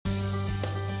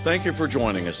Thank you for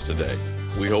joining us today.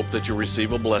 We hope that you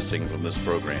receive a blessing from this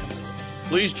program.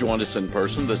 Please join us in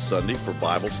person this Sunday for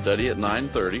Bible study at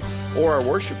 9:30 or our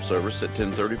worship service at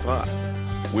 10:35.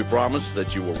 We promise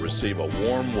that you will receive a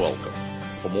warm welcome.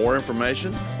 For more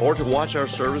information or to watch our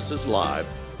services live,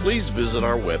 please visit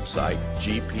our website,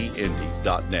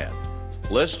 gpindy.net.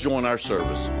 Let's join our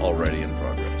service already in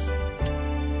progress.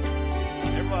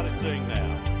 Everybody sing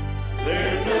now.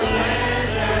 There's a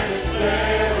land that is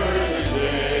fairer than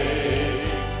day,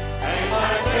 and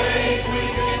by faith we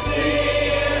can see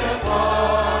it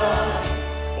afar,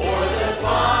 for the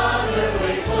Father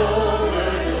waits over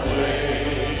the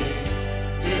way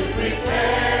to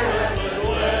prepare us a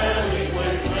dwelling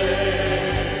place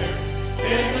there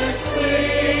in the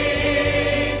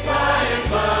sweet by and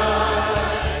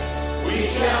by. We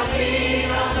shall meet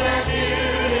on that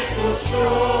beautiful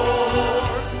shore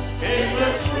in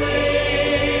the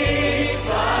sweet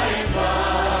by and by.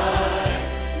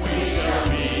 We shall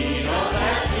meet on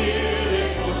that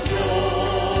beautiful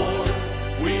shore.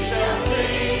 We shall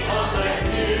sing on that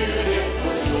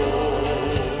beautiful shore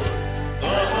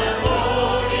the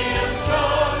melodious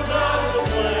songs of the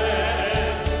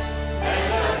blessed, and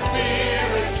our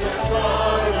spirits shall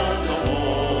sorrow no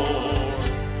more.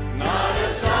 Not a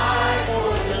sigh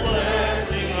for the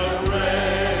blessing of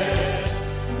rest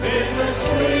in the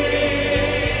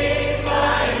sweet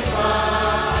by and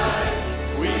by.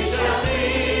 We shall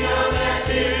meet on that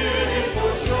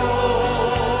beautiful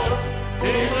shore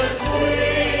in the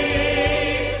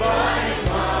sweet by and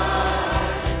by.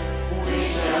 We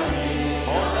shall meet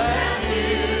on that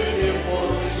beautiful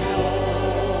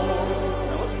shore.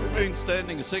 Now let's remain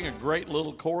standing and sing a great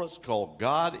little chorus called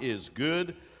God is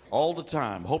Good All the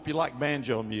Time. Hope you like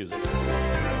banjo music. Sing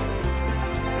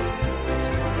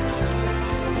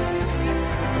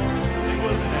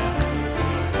with me now.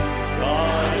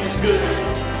 God is good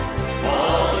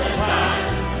all the time.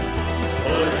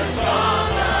 Put a song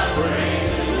of praise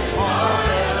in this heart.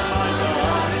 My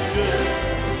God is good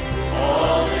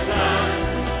all the time.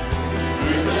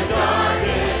 Through the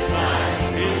darkest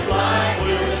night, His light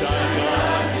will shine.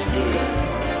 God is good.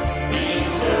 He's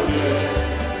so good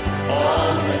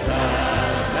all the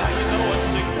time. Now you know it.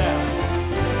 Sing that.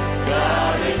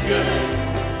 God is good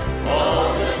all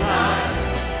the time.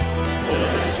 Put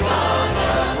a song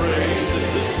of praise in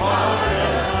this heart.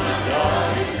 My God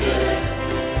is good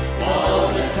all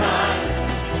the time.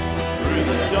 Through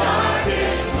the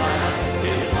darkest night,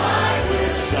 His light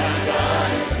will shine. God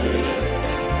is good.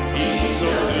 He's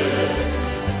so good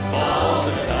all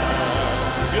the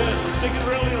time. Good. We're singing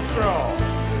really strong.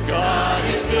 God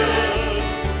is good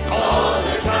all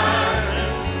the time.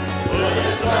 Put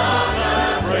a song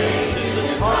of praise in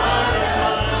this heart.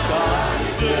 God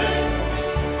is good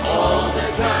all the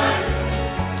time.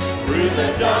 Through the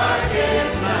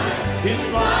darkest night, His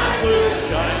light will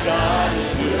shine. God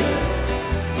is good.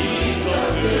 He's so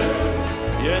good.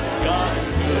 Yes, God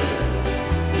is good.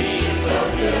 He's so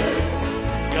good.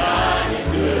 God is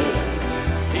good.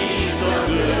 He's so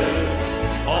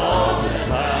good all the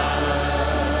time.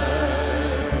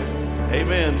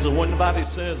 Amen. So when somebody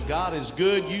says God is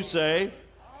good, you say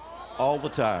all the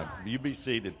time. You be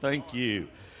seated. Thank you.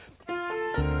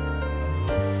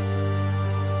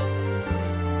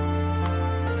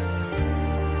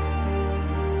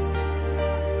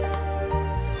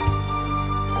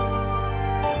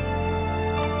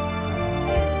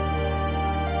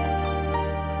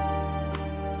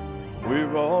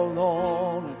 We're all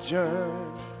on a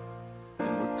journey, and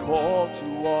we're called to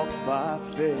walk by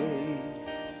faith.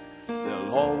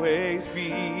 There'll always be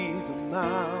the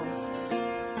mountains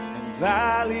and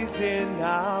valleys in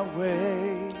our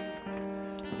way.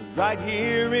 But right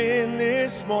here in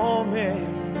this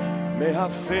moment, may our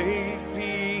faith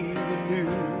be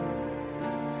renewed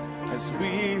as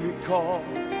we recall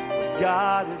what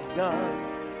God has done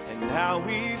and how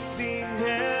we've seen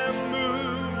Him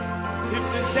move. If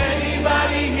there's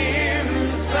anybody here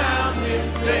who's found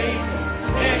in faith,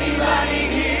 anybody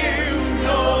here who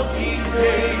knows He's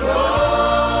able,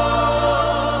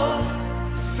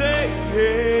 say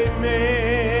amen.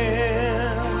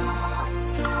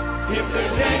 If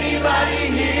there's anybody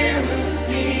here who's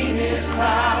seen His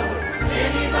power,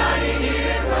 anybody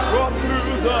here brought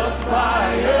through the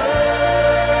fire,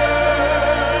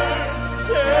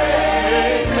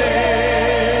 say amen.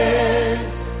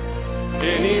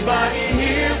 Anybody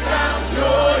here found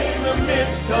joy in the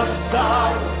midst of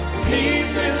sorrow,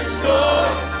 peace in the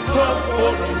storm, hope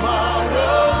for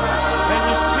tomorrow, and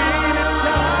you've seen it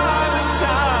time and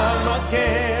time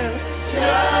again,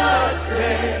 just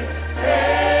say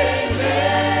amen.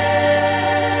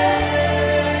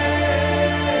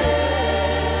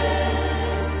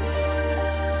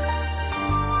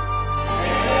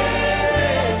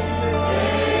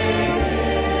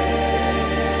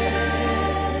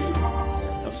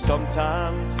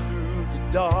 Sometimes through the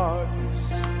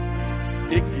darkness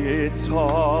it gets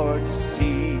hard to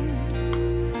see,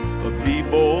 but be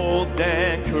bold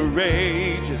and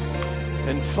courageous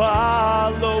and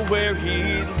follow where he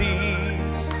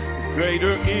leads. For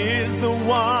greater is the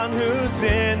one who's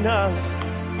in us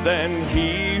than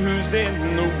he who's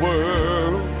in the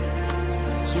world.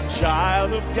 So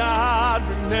child of God,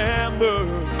 remember,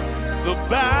 the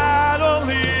battle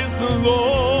is the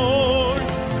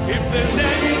Lord's. If there's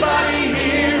anybody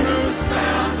here who's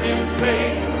found him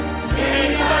faithful,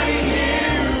 anybody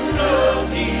here who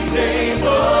knows he's able,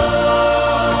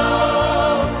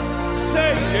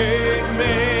 say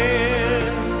amen.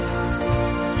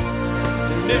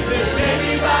 And if there's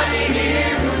anybody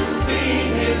here who's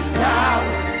seen his power,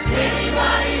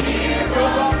 anybody here who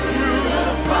walked through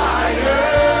the fire,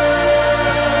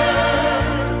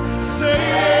 say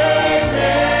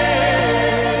amen.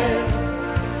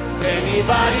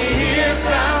 Anybody here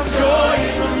found joy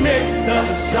in the midst of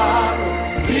the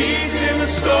sorrow, peace in the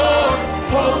storm,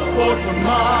 hope for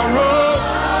tomorrow?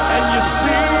 And you see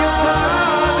it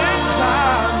time and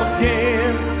time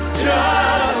again,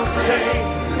 just say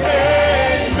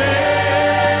amen.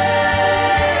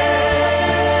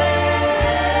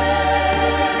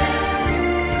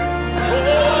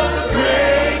 Oh, the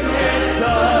greatness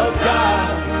of God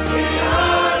in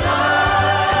our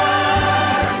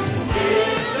lives.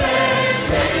 If there's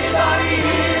anybody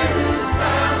here who's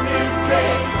found in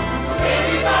faith,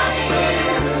 anybody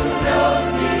here who knows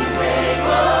he's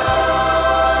able,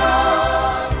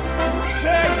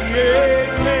 say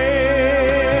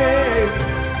amen.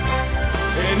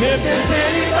 And if there's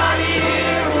anybody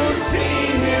here who's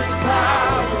seen his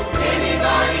power,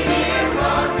 anybody here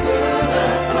run through the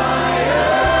fire,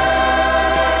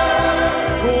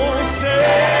 oh, say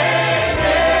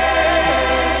amen.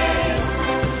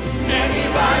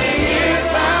 Anybody here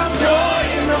found joy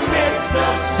in the midst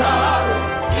of sorrow,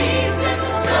 peace in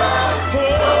the storm,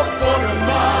 hope for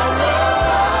tomorrow?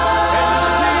 And you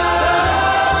see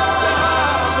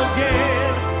time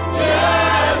again,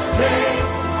 just say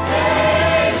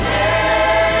amen.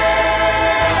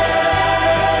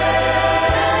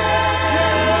 Just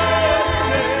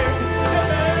say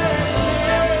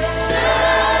amen.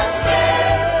 Just say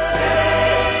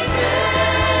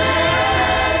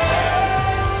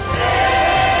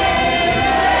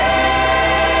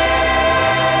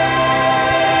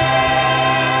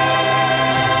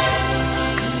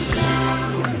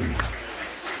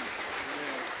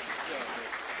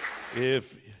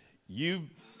if you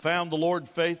found the Lord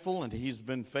faithful and he's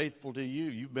been faithful to you,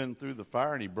 you've been through the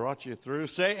fire and he brought you through,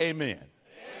 say amen.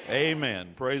 Amen.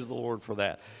 Praise the Lord for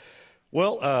that.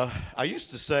 Well, I used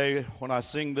to say when I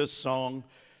sing this song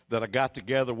that I got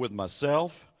together with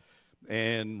myself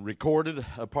and recorded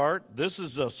a part. This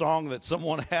is a song that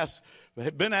someone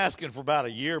had been asking for about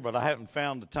a year, but I haven't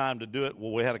found the time to do it.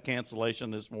 Well, we had a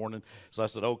cancellation this morning, so I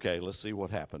said, okay, let's see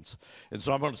what happens. And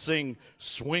so I'm going to sing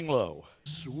Swing Low.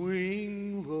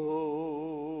 Swing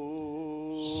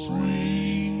low,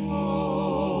 swing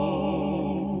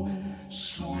low,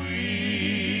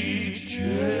 sweet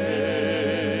chariot,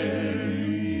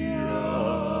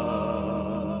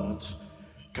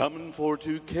 coming for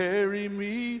to carry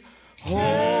me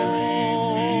home.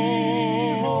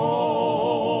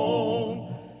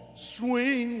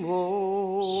 Swing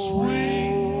low,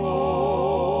 swing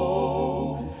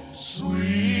low,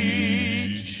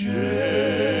 sweet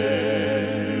chariot,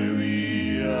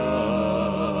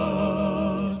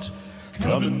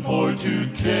 coming for to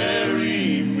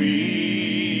carry me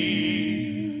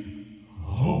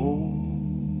home.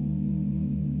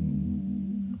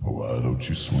 Why don't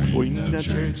you swing that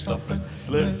chariot, stop and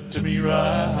let to me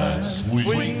ride.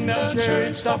 Swing that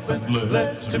chariot, stop and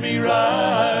let to me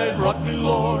ride. Rock me,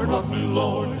 Lord,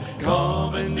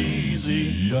 come and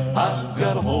easy. I've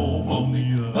got a home on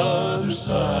the other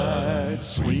side.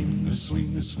 Swing,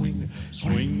 swing, swing,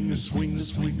 swing, swing,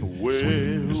 swing, Well,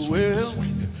 swing, well.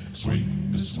 swing,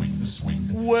 swing, swing, swing,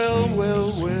 Well, well,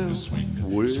 swing, well. swing,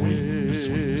 Well. swing,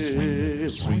 swing,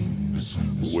 swing, swing.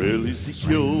 Well,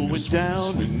 Ezekiel went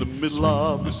down in the middle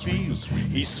of the field.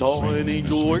 He saw an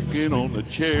angel working on the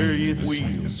chariot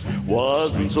wheel.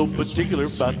 Wasn't so particular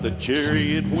about the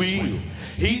chariot wheel.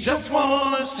 He just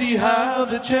wanted to see how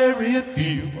the chariot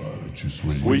feels.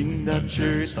 Swing that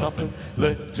chariot, stop and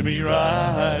let to me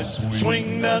ride.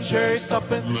 Swing that chariot, stop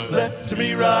and let to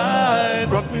me ride.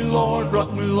 Rock me, Lord,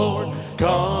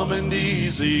 come and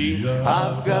easy.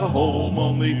 I've got a home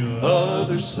on the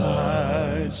other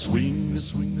side. Swing,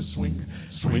 swing, swing,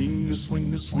 swing,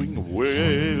 swing, swing.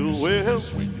 Well, well.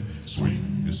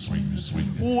 swing, swing, swing.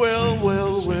 Well, well,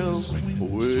 well, well. Swing,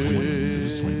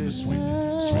 swing,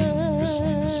 swing,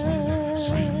 swing, swing,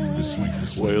 swing.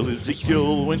 Well,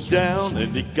 Ezekiel went down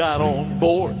and he got on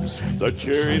board. The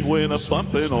chariot went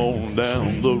a-bumping on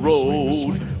down the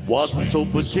road. Wasn't so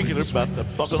particular about the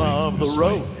bumping of the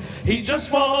road. He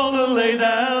just wanted to lay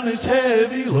down his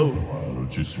heavy load.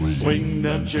 Swing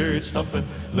down, chariot, stopping,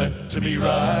 let me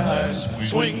ride.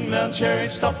 Swing down, chariot,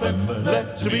 stopping,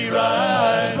 let me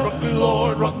ride. Rock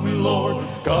me, Lord,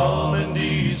 calm and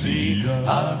easy.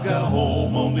 I've got a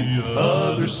home on the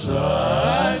other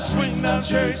side. Swing down,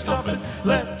 chariot, stopping,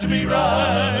 let me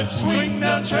ride. Swing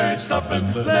down, chariot,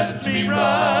 stopping, let me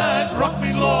ride. Rock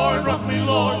me,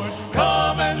 Lord,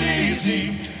 calm and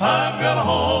easy. I've got a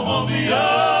home on the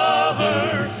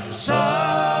other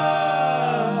side.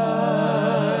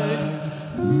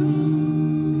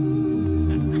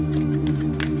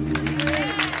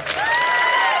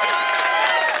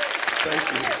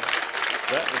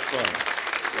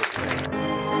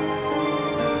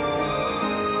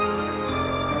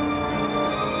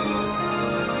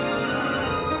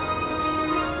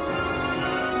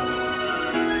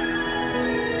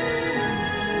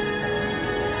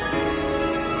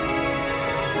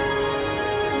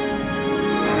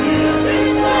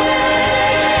 This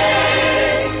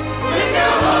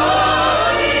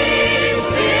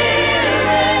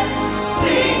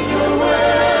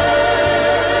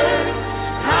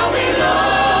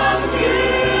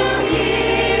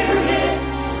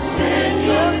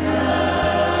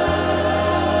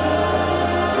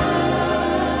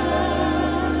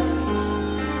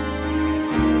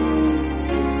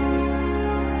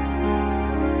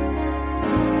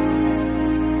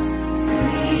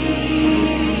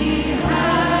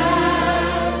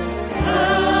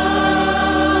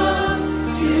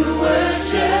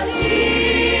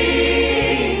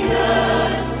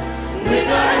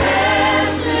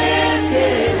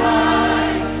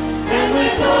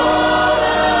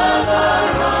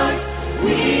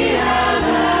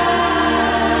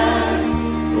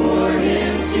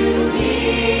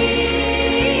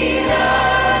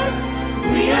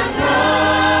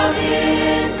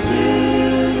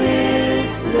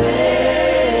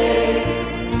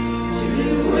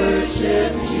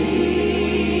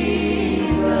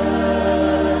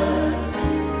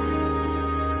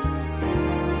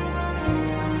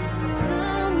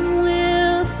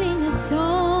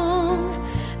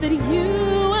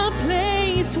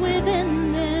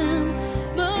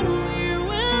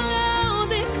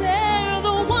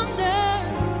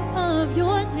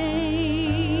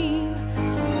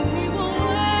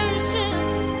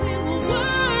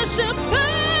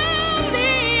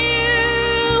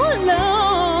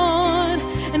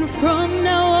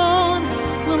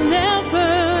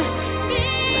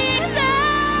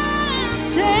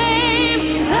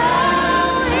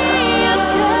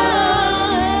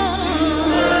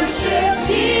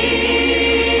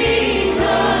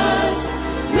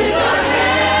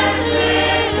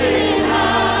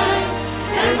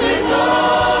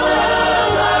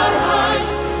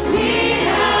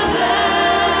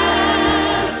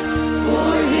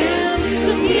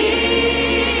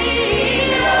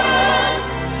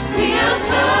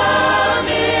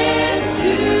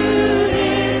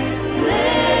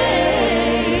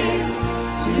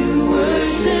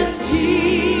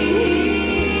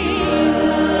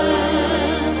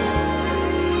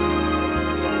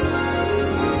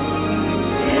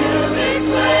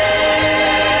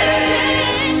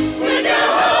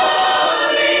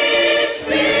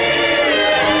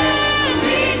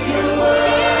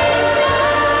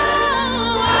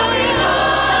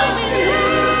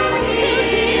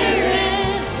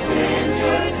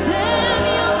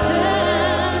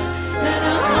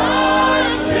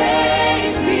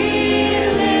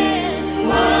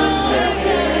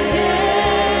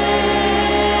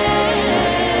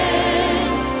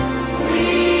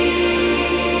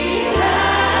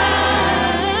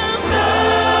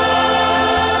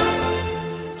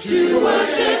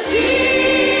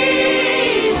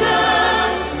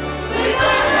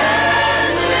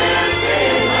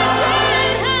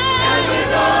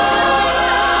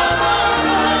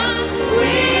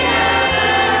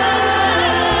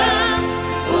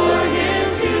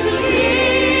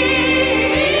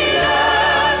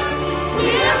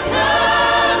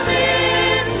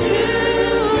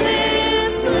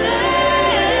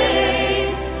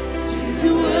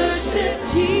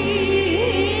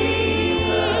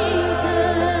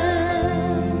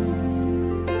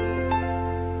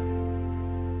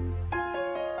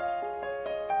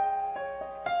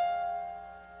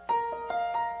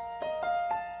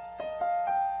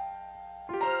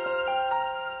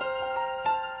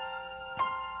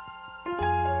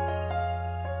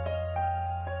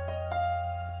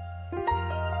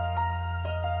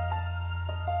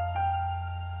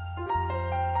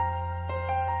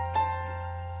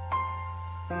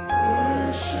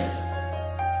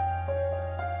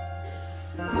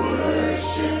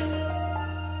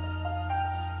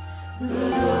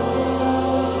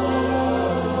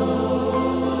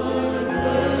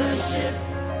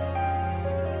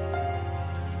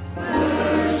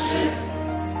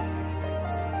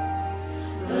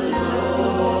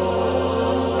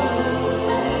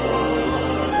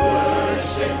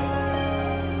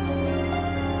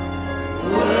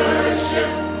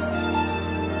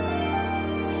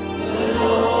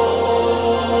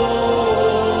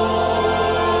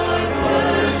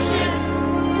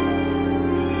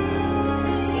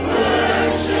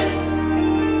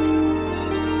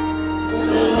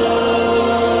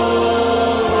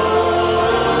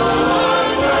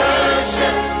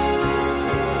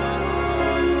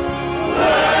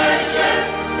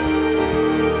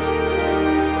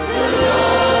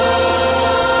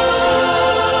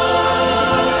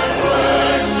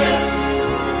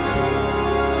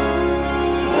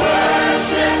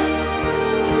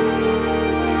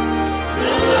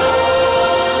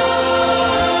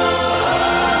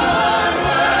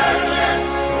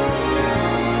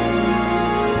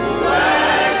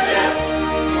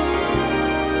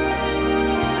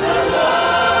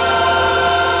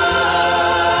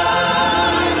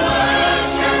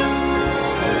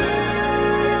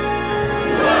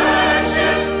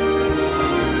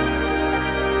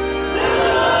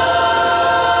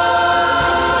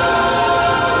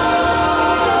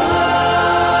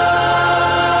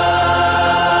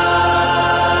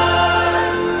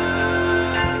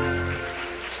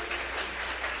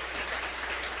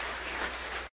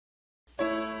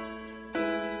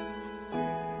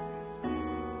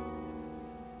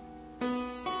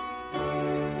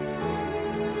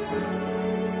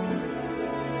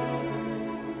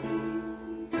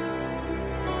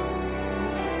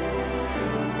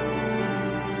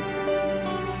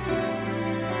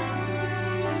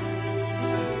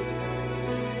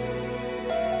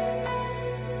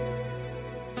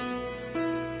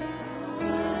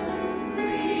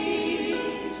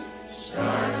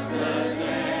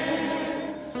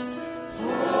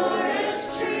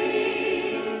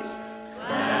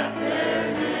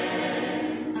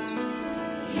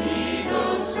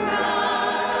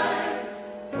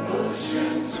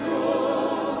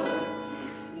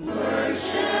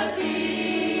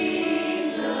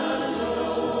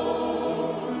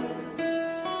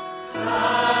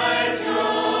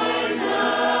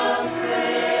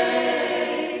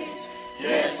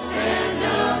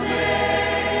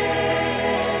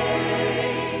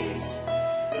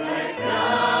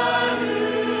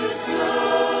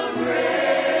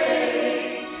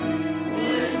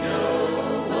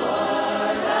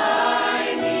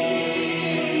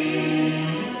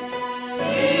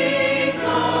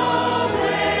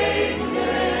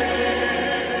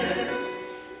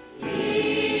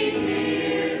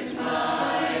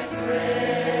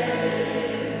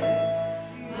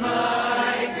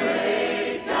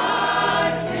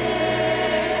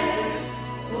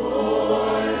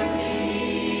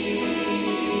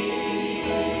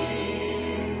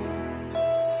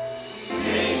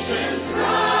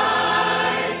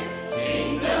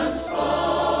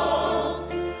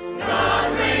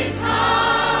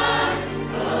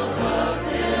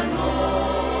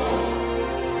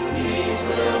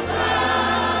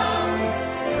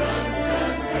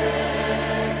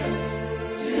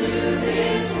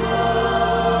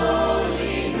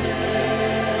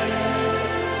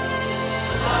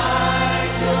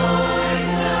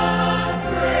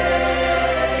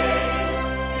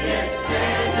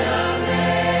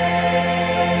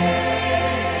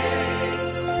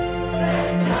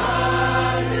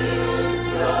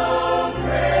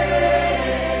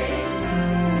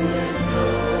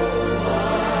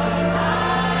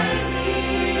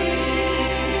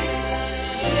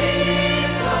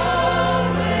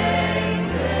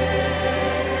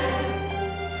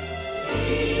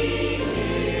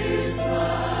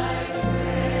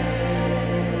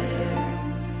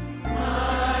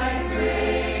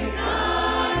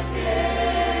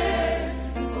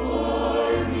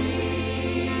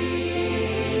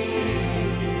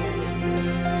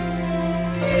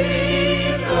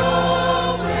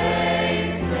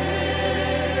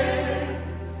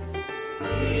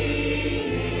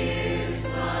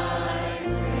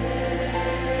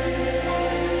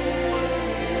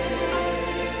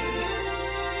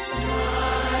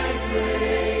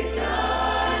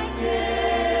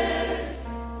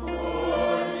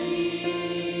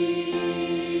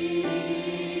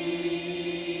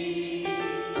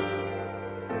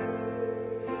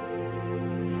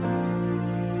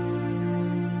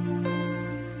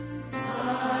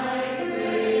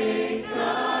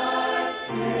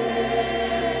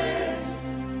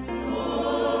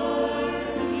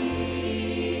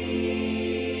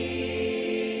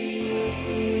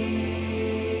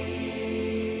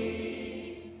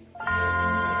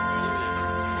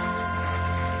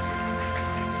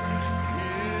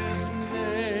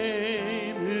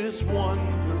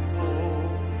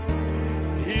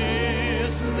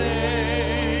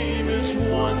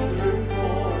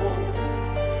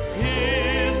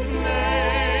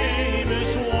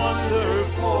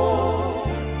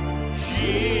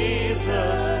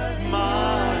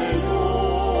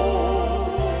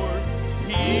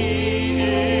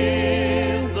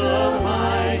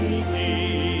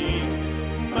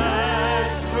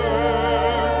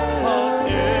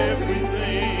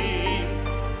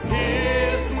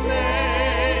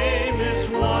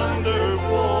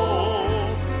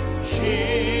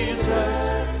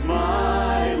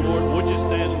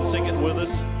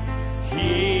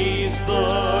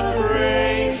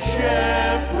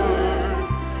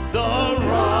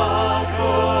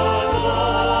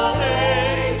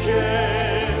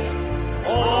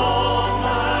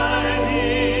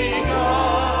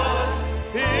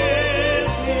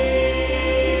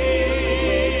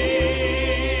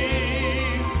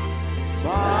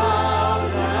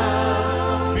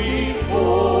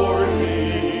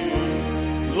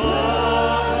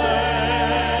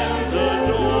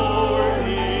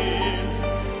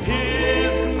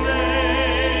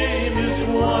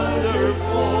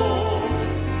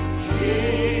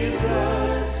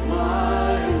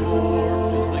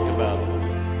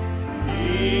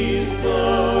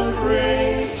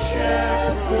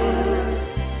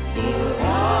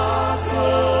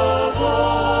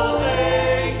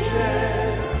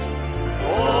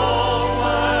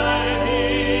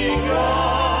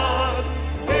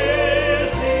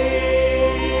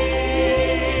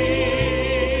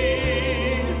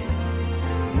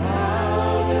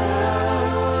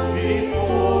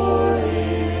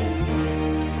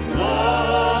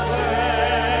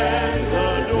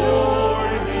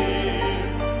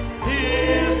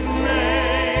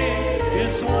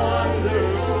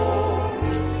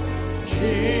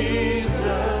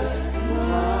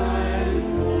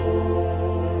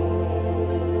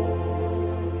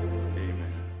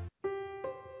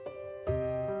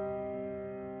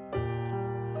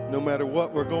No matter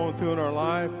what we're going through in our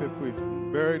life, if we've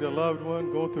buried a loved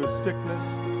one, going through a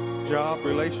sickness, job,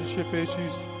 relationship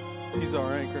issues, He's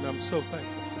our anchor, and I'm so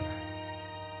thankful for that.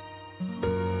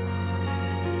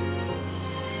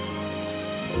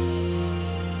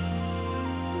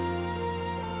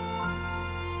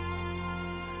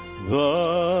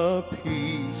 The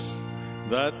peace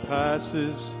that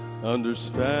passes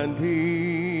understanding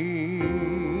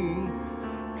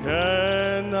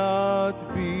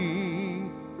cannot be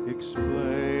explained.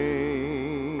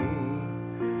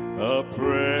 A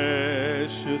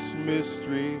precious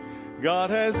mystery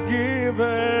God has given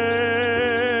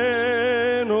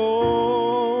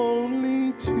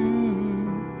only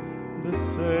to the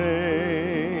saints.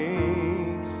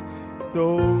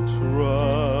 Though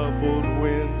troubled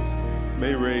winds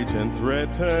may rage and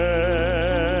threaten,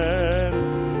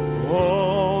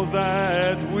 all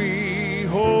that we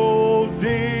hold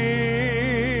dear,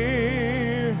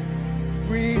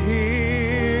 we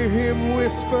hear Him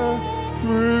whisper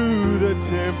through the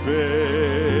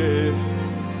tempest,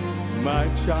 my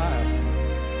child,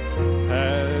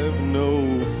 have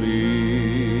no fear.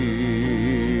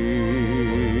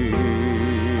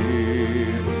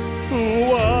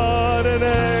 What an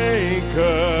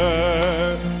anchor,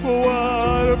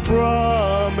 what a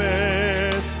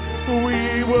promise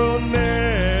we will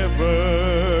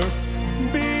never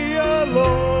be alone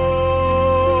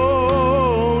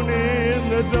in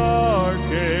the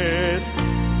darkest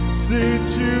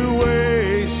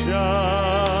situations.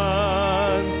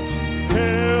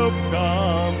 Help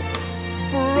comes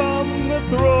from the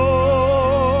throne.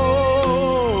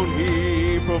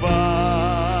 He provides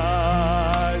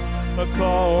a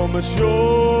calm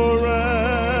assurance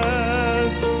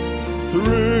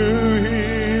through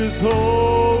His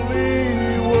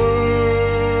holy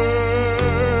word.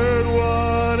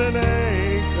 What an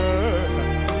anchor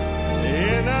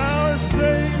in our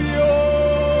Savior,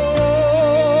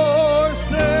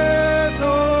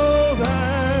 settled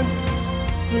and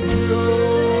secure.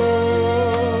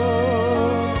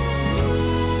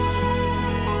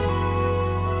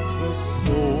 The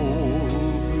soul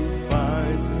who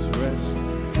finds its rest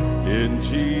in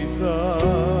Jesus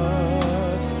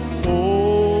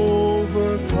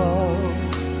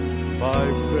overcomes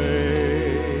by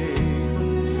faith,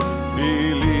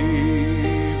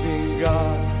 believing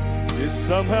God is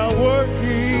somehow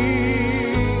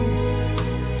working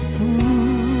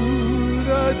through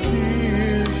the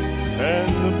tears and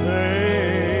the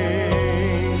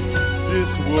pain.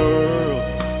 This world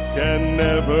can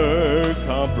never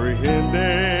comprehend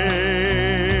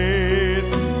it,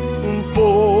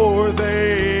 for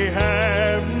they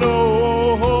have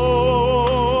no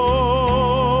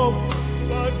hope.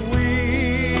 But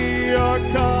we are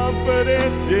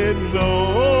confident in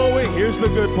knowing, here's the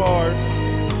good part,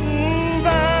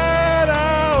 that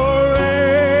our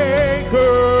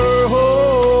anchor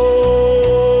holds.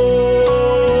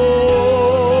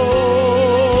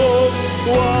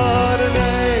 What an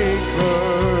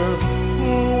anchor,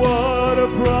 what a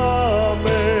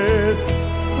promise.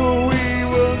 We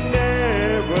will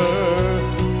never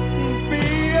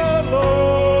be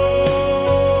alone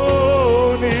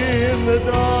in the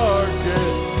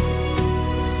darkest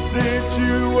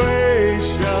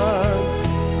situations.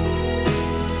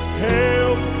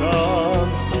 Help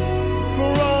comes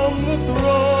from the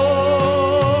throne.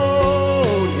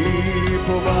 He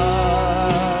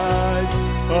provides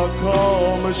a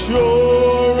calm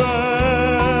assurance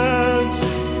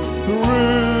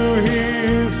through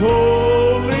His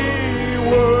holy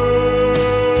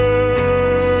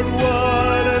word.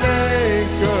 What an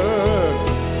anchor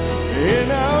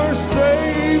in our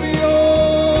Savior,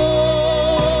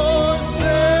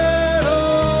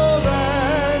 settled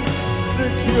and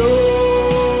secure.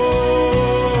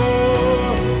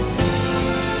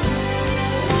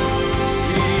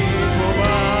 He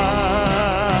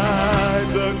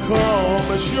provides a calm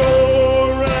assurance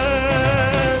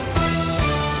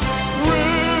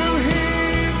through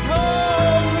His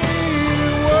holy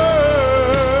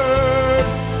word.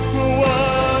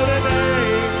 What an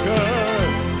anchor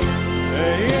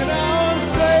in our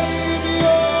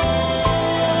Savior,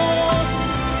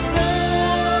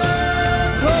 settled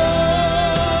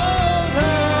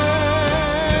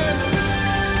and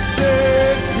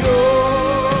secure.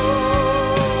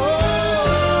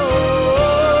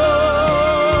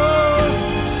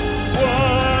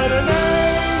 What an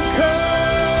anchor.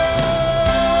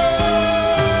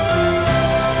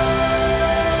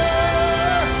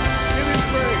 Give Him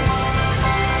praise.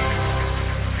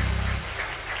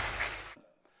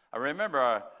 I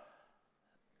remember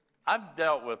I've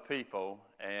dealt with people,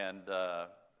 and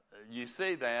you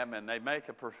see them, and they make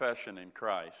a profession in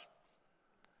Christ.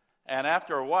 And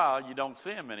after a while, you don't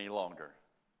see them any longer.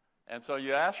 And so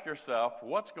you ask yourself,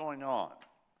 what's going on?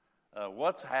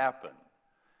 What's happened?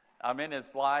 I mean,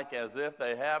 it's like as if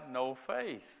they have no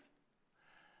faith.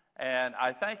 And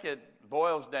I think it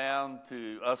boils down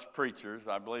to us preachers.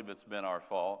 I believe it's been our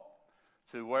fault,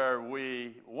 to where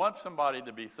we want somebody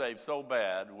to be saved so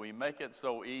bad, we make it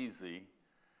so easy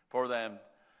for them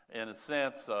in a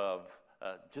sense of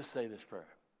just say this prayer,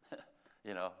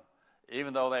 you know,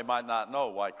 even though they might not know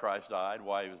why Christ died,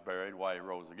 why He was buried, why He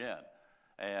rose again.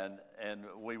 And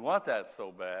we want that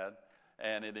so bad,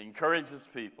 and it encourages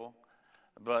people.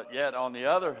 But yet, on the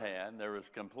other hand, there is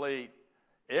complete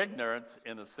ignorance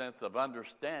in the sense of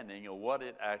understanding of what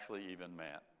it actually even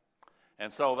meant.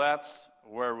 And so that's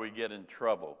where we get in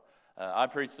trouble. I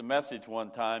preached a message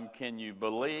one time, can you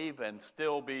believe and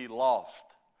still be lost?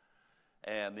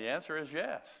 And the answer is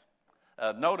yes.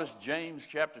 Notice James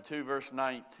chapter 2, verse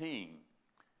 19.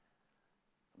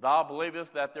 Thou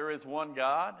believest that there is one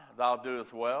God, thou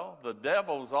doest well. The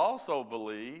devils also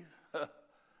believe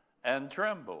and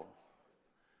tremble.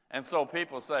 And so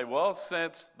people say, well,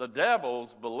 since the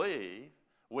devils believe,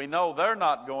 we know they're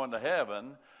not going to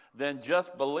heaven, then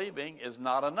just believing is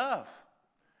not enough.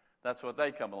 That's what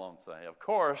they come along and say. Of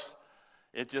course,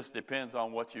 It just depends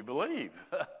on what you believe.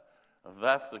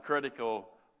 That's the critical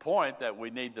point that we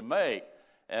need to make.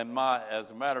 And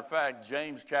as a matter of fact,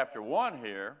 James chapter 1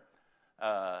 here,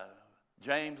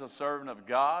 James, a servant of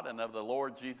God and of the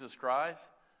Lord Jesus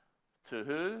Christ, to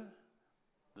who?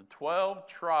 The 12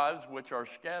 tribes which are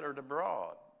scattered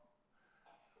abroad.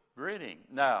 Greeting.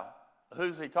 Now,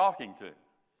 who's he talking to?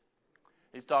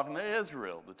 He's talking to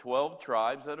Israel, the 12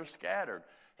 tribes that are scattered.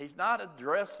 He's not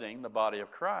addressing the body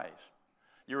of Christ.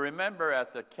 You remember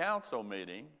at the council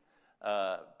meeting,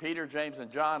 Peter, James,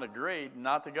 and John agreed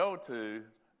not to go to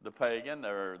the pagan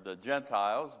or the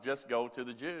Gentiles, just go to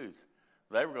the Jews.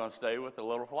 They were going to stay with the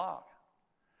little flock.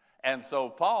 And so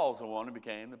Paul's the one who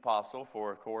became the apostle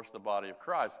for, of course, the body of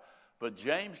Christ. But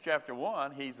James chapter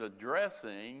 1, he's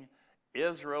addressing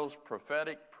Israel's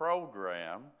prophetic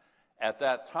program at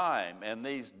that time. And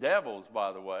these devils,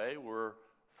 by the way, were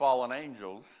fallen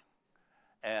angels,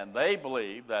 and they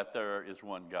believe that there is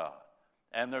one God.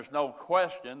 And there's no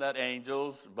question that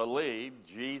angels believe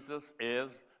Jesus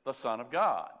is the Son of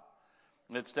God.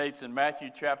 And it states in Matthew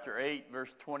chapter 8,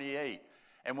 verse 28,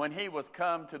 and when he was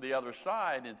come to the other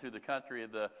side into the country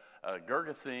of the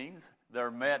Gergesenes, there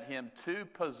met him two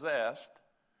possessed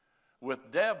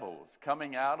with devils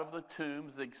coming out of the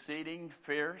tombs, exceeding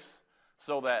fierce,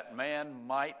 so that man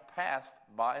might pass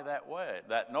by that way,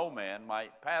 that no man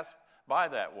might pass by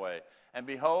that way. And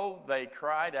behold, they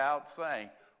cried out,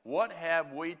 saying, what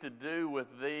have we to do with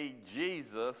thee,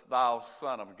 Jesus, thou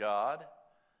Son of God?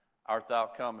 Art thou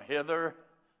come hither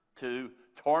to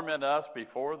torment us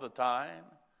before the time?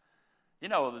 You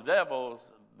know, the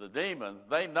devils, the demons,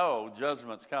 they know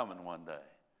judgment's coming one day.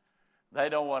 They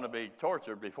don't want to be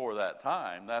tortured before that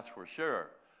time, that's for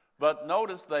sure. But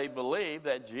notice they believe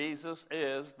that Jesus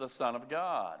is the Son of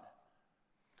God.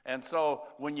 And so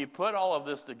when you put all of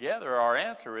this together, our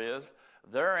answer is,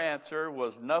 their answer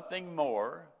was nothing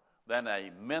more than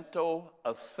a mental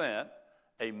assent,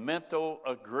 a mental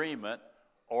agreement,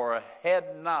 or a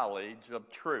head knowledge of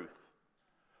truth.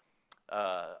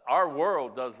 Our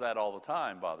world does that all the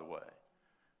time, by the way.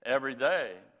 Every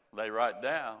day they write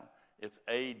down, it's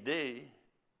AD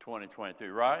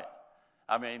 2022, right?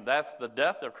 I mean, that's the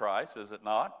death of Christ, is it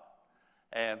not?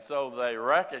 And so they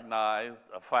recognize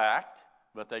a fact,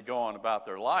 but they go on about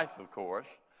their life, of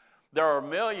course. There are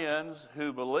millions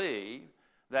who believe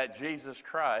that Jesus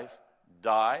Christ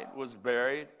died, was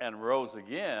buried, and rose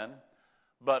again,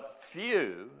 but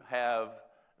few have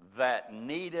that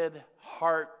needed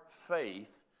heart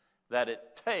faith that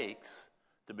it takes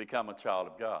to become a child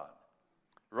of God.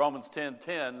 Romans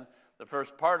 10:10, the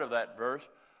first part of that verse,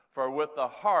 for with the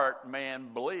heart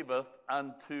man believeth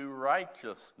unto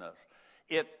righteousness.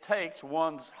 It takes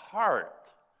one's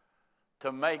heart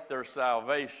to make their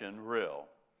salvation real.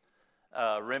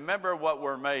 Remember what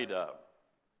we're made of.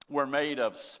 We're made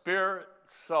of spirit,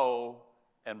 soul,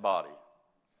 and body.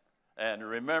 And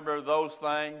remember those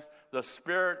things. The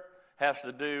spirit has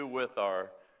to do with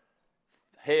our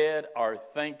head, our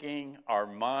thinking, our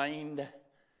mind.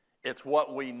 It's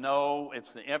what we know.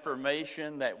 It's the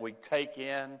information that we take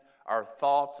in, our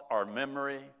thoughts, our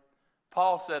memory.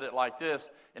 Paul said it like this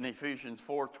in Ephesians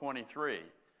 4:23.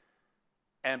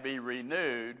 And be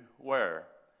renewed, where?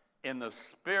 In the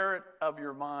spirit of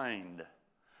your mind.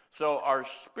 So our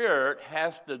spirit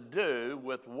has to do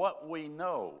with what we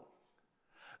know.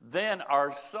 Then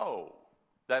our soul,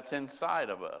 that's inside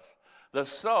of us. The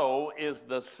soul is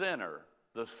the center,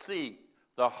 the seat,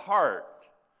 the heart.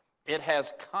 It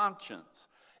has conscience.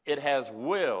 It has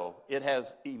will. It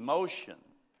has emotion.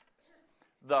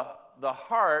 The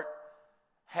heart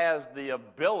has the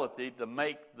ability to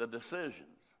make the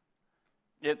decisions.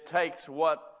 It takes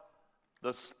what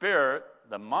the spirit,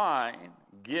 the mind,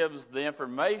 gives the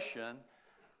information,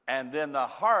 and then the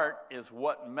heart is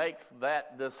what makes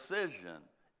that decision,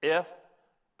 if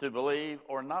to believe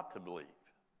or not to believe.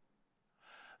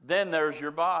 Then there's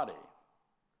your body.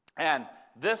 And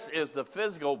this is the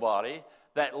physical body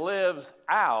that lives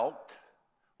out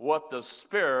what the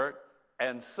spirit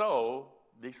and soul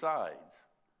decides.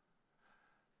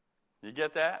 You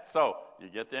get that? So you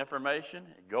get the information,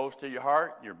 it goes to your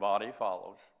heart, your body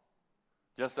follows.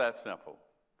 Just that simple.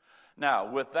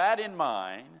 Now, with that in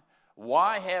mind,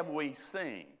 why have we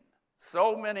seen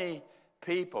so many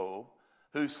people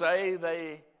who say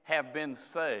they have been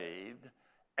saved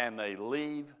and they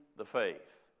leave the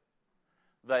faith?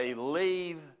 They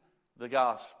leave the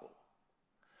gospel.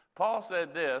 Paul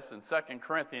said this in 2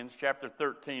 Corinthians chapter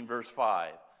 13, verse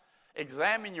 5.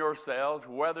 Examine yourselves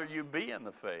whether you be in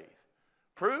the faith.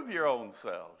 Prove your own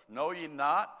selves. Know ye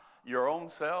not your own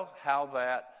selves how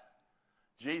that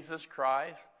Jesus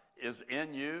Christ is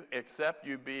in you, except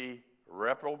you be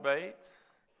reprobates,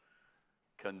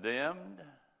 condemned,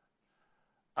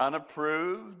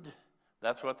 unapproved.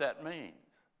 That's what that means.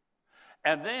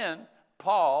 And then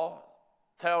Paul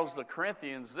tells the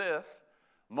Corinthians this,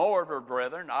 moreover,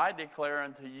 brethren, I declare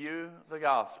unto you the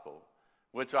gospel,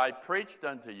 which I preached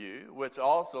unto you, which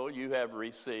also you have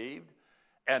received,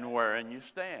 and wherein you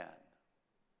stand,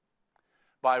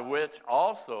 by which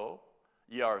also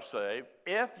ye are saved,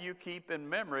 if you keep in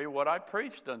memory what I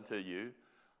preached unto you,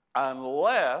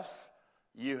 unless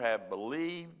you have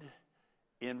believed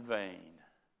in vain.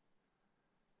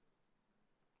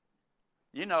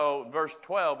 You know, verse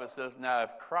 12, it says, now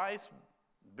if Christ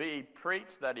be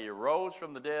preached that he arose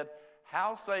from the dead,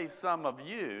 how say some of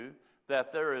you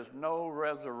that there is no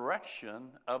resurrection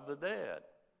of the dead?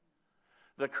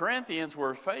 The Corinthians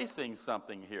were facing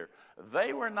something here.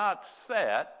 They were not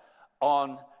set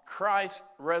on Christ's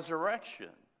resurrection.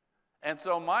 And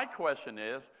so my question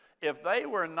is, if they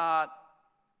were not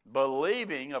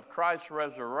believing of Christ's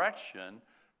resurrection,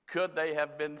 could they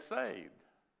have been saved?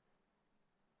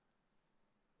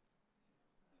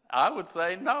 I would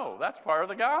say no. That's part of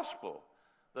the gospel.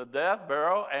 The death,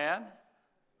 burial, and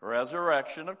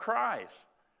resurrection of Christ.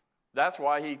 That's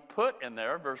why he put in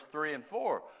there verse 3 and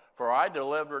 4. For I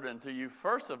delivered unto you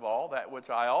first of all that which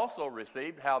I also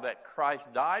received, how that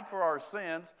Christ died for our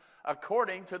sins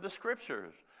according to the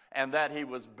Scriptures, and that he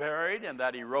was buried, and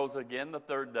that he rose again the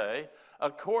third day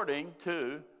according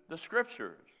to the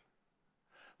Scriptures.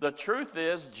 The truth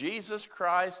is, Jesus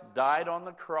Christ died on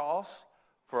the cross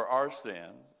for our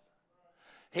sins.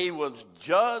 He was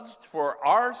judged for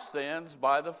our sins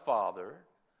by the Father,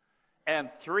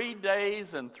 and 3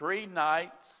 days and 3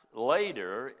 nights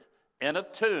later, in a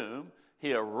tomb,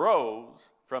 he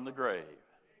arose from the grave.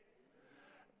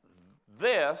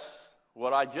 This,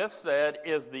 what I just said,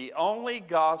 is the only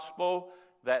gospel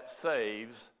that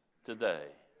saves today.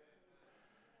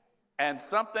 And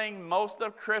something most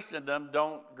of Christendom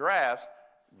don't grasp,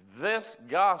 this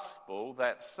gospel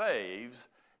that saves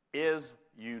is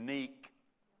unique.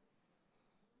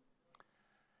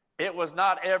 It was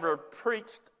not ever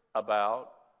preached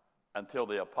about until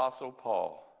the Apostle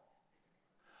Paul.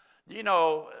 Do you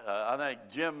know, I think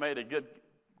Jim made a good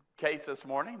case this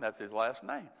morning. That's his last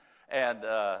name. And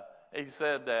he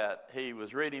said that he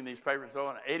was reading these papers,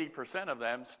 and 80% of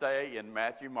them stay in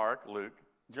Matthew, Mark, Luke,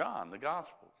 John, the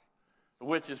Gospels,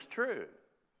 which is true.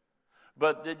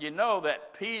 But did you know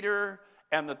that Peter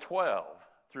and the 12,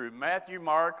 through Matthew,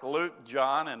 Mark, Luke,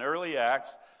 John, and early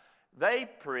Acts, they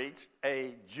preached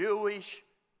a Jewish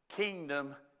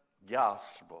kingdom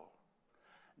gospel,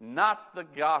 not the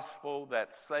gospel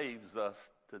that saves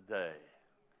us today.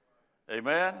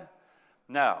 Amen?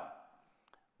 Now,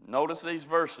 notice these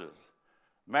verses.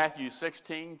 Matthew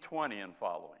 16:20 and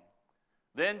following.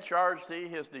 Then charged he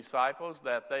his disciples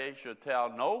that they should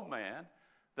tell no man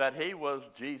that he was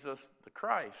Jesus the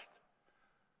Christ.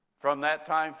 From that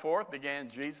time forth began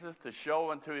Jesus to show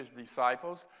unto his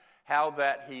disciples how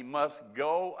that he must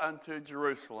go unto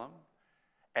Jerusalem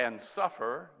and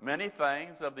suffer many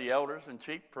things of the elders and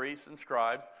chief priests and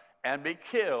scribes, and be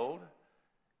killed,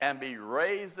 and be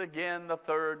raised again the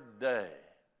third day.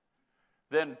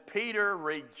 Then Peter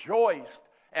rejoiced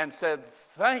and said,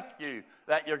 thank you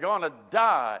that you're going to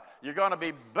die. You're going to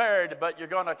be buried, but you're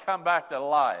going to come back to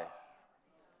life.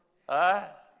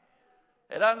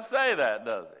 It doesn't say that,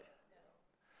 does it?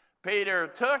 Peter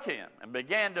took him and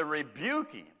began to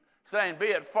rebuke him, saying, be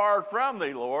it far from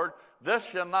thee, Lord,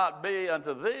 this shall not be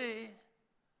unto thee.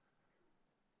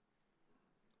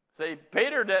 See,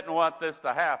 Peter didn't want this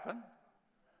to happen.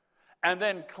 And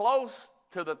then close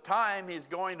to the time he's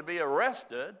going to be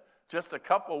arrested, just a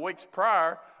couple of weeks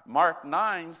prior, Mark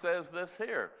 9 says this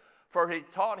here. For he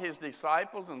taught his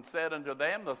disciples and said unto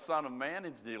them, the Son of Man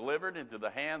is delivered into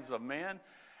the hands of men,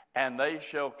 and they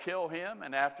shall kill him,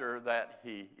 and after that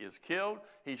he is killed,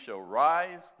 he shall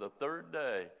rise the third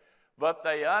day. But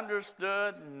they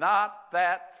understood not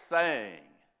that saying,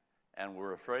 and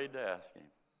were afraid to ask him.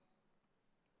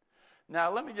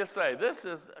 Now, let me just say, this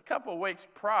is a couple of weeks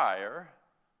prior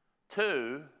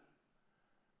to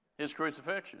his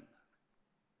crucifixion,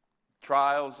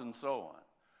 trials and so on.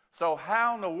 So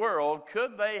how in the world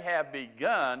could they have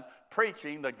begun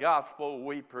preaching the gospel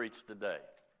we preach today?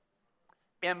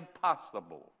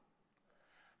 Impossible.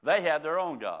 They had their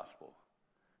own gospel.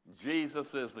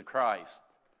 Jesus is the Christ,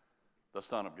 the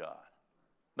Son of God.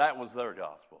 That was their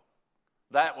gospel.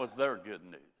 That was their good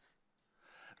news.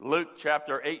 Luke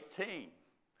chapter 18.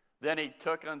 Then he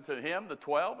took unto him the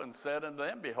 12 and said unto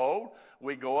them, behold,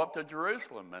 we go up to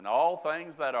Jerusalem, and all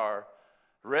things that are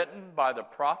written by the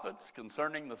prophets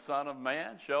concerning the Son of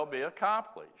Man shall be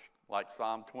accomplished. Like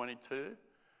Psalm 22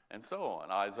 and so on.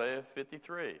 Isaiah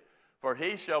 53. For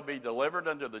he shall be delivered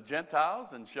unto the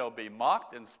Gentiles, and shall be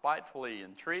mocked and spitefully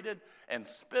entreated and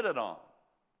spitted on.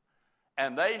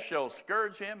 And they shall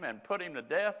scourge him and put him to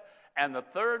death, and the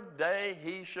third day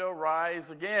he shall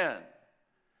rise again.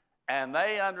 And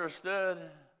they understood,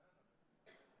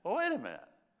 well, wait a minute.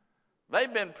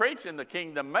 They've been preaching the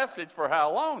kingdom message for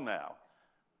how long now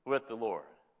with the Lord?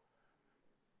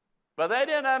 But they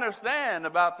didn't understand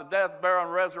about the death, burial,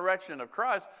 and resurrection of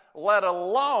Christ, let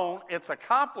alone its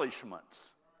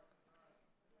accomplishments.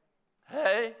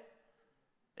 Hey,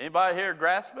 anybody here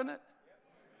grasping it?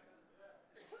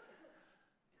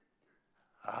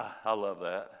 I love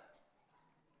that.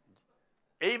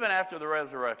 Even after the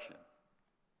resurrection.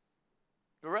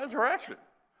 The resurrection.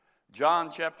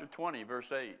 John chapter 20,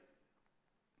 verse 8.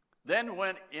 Then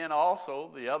went in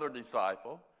also the other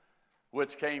disciple,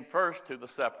 which came first to the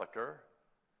sepulchre,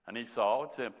 and he saw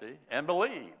it's empty, and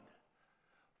believed.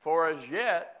 For as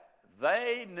yet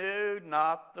they knew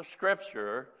not the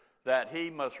scripture that he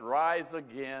must rise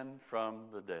again from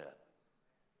the dead.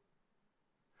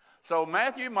 So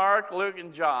Matthew, Mark, Luke,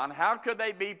 and John, how could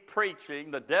they be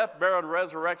preaching the death, burial, and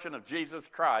resurrection of Jesus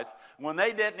Christ when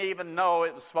they didn't even know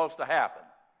it was supposed to happen?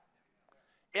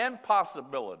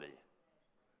 Impossibility.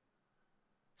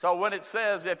 So when it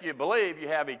says, if you believe you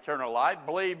have eternal life,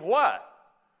 believe what?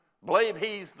 Believe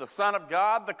he's the Son of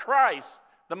God, the Christ,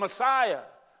 the Messiah,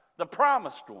 the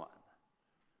promised one.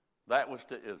 That was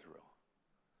to Israel.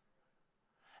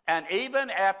 And even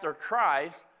after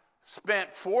Christ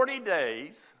spent 40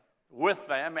 days with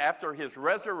them after his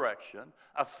resurrection,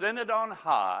 ascended on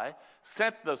high,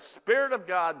 sent the Spirit of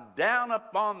God down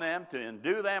upon them to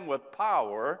endue them with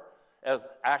power, as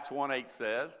Acts 1:8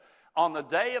 says, on the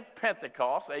day of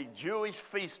Pentecost, a Jewish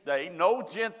feast day, no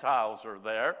Gentiles are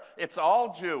there, it's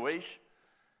all Jewish.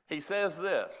 He says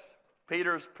this,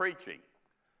 Peter's preaching,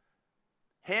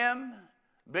 him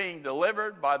being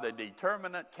delivered by the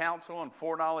determinate counsel and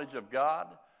foreknowledge of God,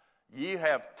 ye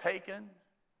have taken,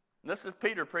 this is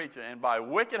Peter preaching, and by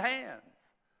wicked hands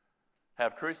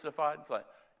have crucified and slain.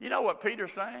 You know what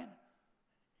Peter's saying?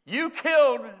 You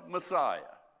killed Messiah.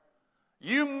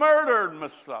 You murdered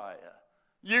Messiah.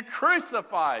 You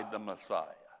crucified the Messiah.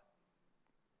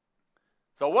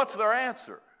 So what's their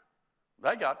answer?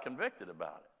 They got convicted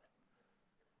about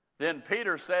it. Then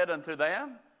Peter said unto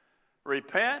them,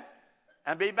 repent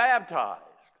and be baptized,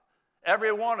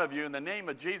 every one of you, in the name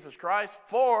of Jesus Christ,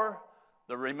 for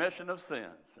the remission of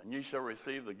sins, and you shall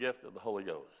receive the gift of the Holy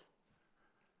Ghost.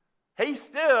 He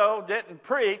still didn't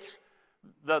preach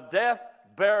the death,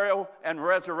 burial, and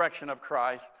resurrection of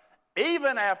Christ.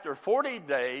 Even after 40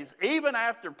 days, even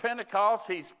after Pentecost,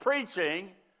 he's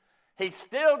preaching. He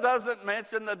still doesn't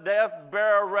mention the death,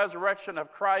 burial, resurrection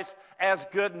of Christ as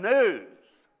good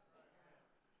news.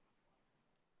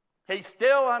 He's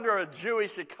still under a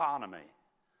Jewish economy.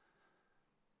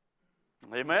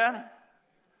 Amen?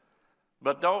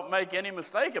 But don't make any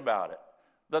mistake about it.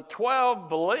 The 12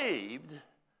 believed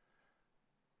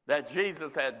that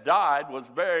Jesus had died, was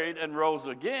buried, and rose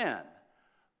again.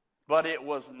 But it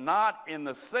was not in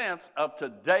the sense of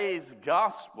today's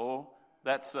gospel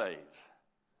that saves.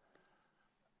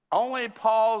 Only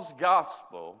Paul's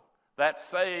gospel that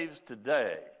saves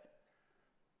today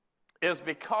is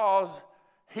because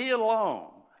he alone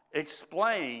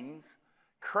explains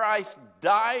Christ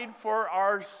died for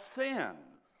our sins.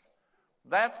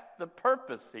 That's the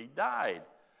purpose. He died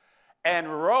and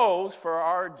rose for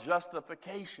our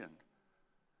justification.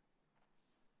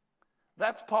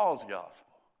 That's Paul's gospel.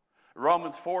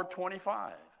 Romans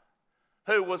 4:25,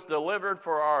 who was delivered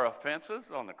for our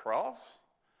offenses on the cross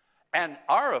and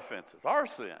our offenses, our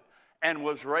sin, and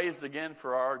was raised again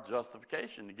for our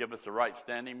justification to give us a right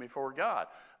standing before God.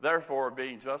 Therefore,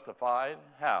 being justified,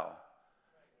 how?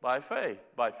 By faith.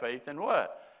 By faith in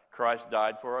what? Christ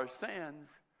died for our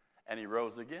sins, and he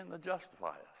rose again to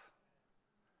justify us.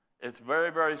 It's very,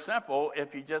 very simple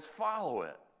if you just follow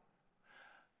it.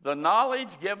 The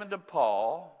knowledge given to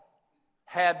Paul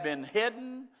had been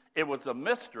hidden, it was a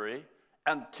mystery,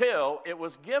 until it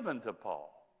was given to Paul.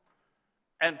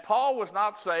 And Paul was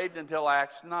not saved until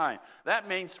Acts 9. That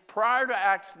means prior to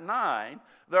Acts 9,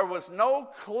 there was no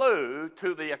clue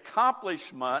to the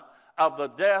accomplishment of the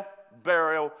death,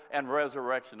 burial, and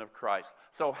resurrection of Christ.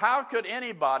 So how could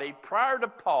anybody prior to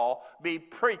Paul be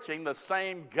preaching the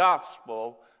same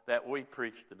gospel that we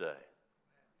preach today?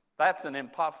 That's an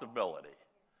impossibility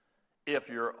if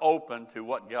you're open to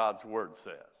what God's word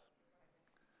says.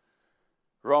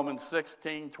 Romans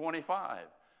 16:25.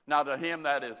 Now to him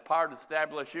that is power to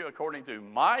establish you according to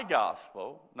my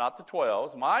gospel, not the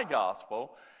 12's, my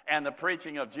gospel, and the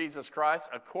preaching of Jesus Christ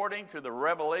according to the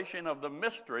revelation of the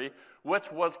mystery, which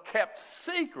was kept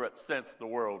secret since the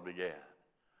world began,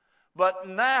 but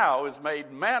now is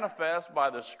made manifest by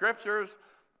the scriptures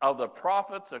of the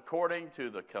prophets according to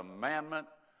the commandment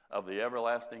of the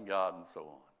everlasting God, and so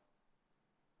on.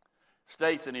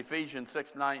 States in Ephesians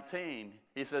 6:19,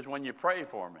 he says, when you pray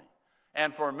for me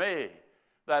and for me,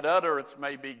 that utterance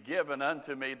may be given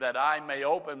unto me, that I may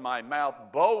open my mouth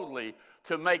boldly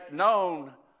to make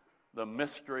known the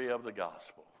mystery of the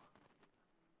gospel.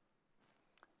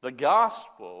 The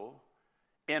gospel,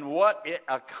 in what it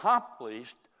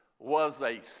accomplished, was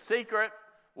a secret,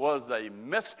 was a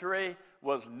mystery,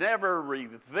 was never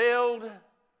revealed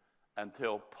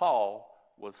until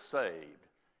Paul was saved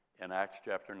in Acts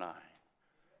chapter 9.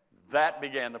 That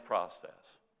began the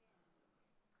process.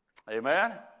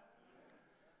 Amen?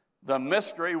 The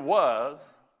mystery was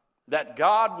that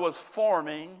God is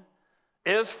forming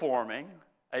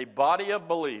a body of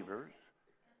believers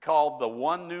called the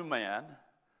one new man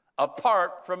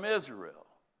apart from Israel.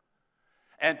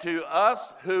 And to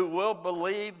us who will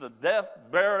believe the death,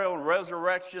 burial, and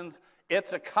resurrections,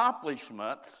 its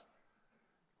accomplishments,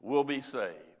 will be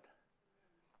saved.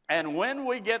 And when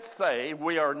we get saved,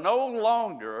 we are no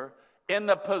longer in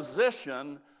the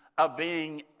position of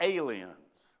being aliens,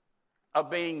 of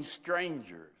being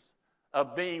strangers,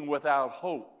 of being without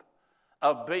hope,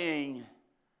 of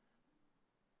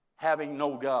having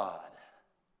no God.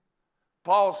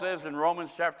 Paul says in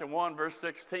Romans chapter 1, verse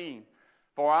 16,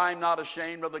 for I am not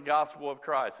ashamed of the gospel of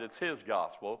Christ. It's his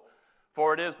gospel.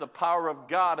 For it is the power of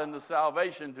God unto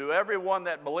salvation to everyone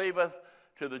that believeth,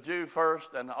 to the Jew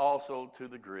first and also to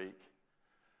the Greek.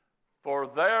 For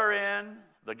therein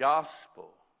the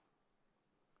gospel,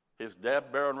 his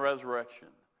death, burial, and resurrection,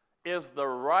 is the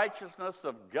righteousness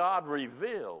of God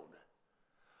revealed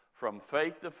from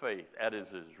faith to faith. As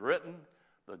it is written,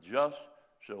 the just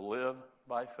shall live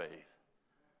by faith.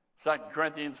 2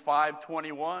 Corinthians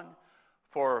 5:21,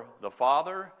 for the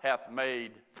Father hath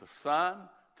made the Son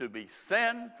to be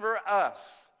sin for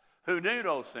us, who knew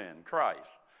no sin,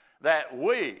 Christ, that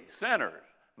we, sinners,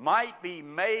 might be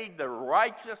made the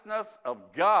righteousness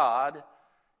of God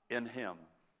in him.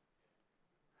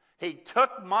 He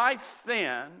took my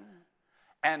sin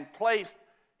and placed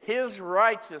his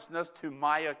righteousness to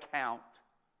my account,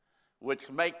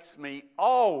 which makes me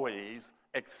always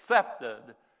accepted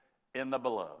in the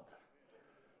beloved.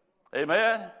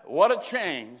 Amen? What a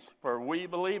change for we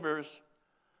believers.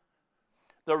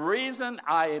 The reason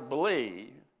I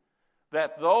believe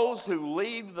that those who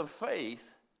leave the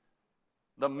faith,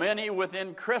 the many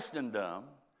within Christendom,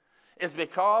 is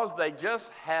because they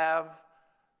just have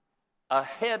a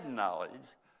head knowledge,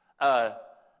 a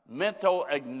mental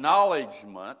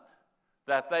acknowledgement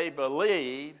that they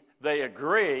believe, they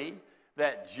agree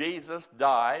that Jesus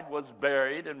died, was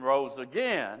buried, and rose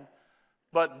again.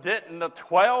 But didn't the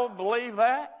 12 believe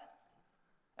that?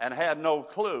 And had no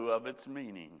clue of its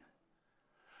meaning.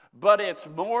 But it's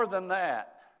more than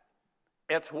that.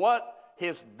 It's what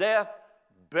his death,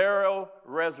 burial,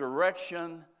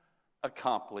 resurrection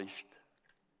accomplished.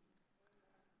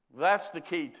 That's the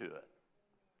key to it.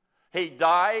 He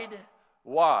died.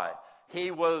 Why?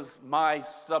 He was my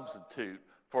substitute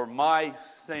for my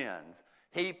sins.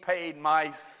 He paid my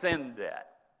sin debt.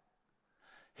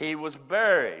 He was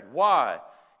buried. Why?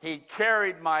 He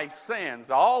carried my sins,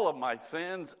 all of my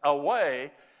sins,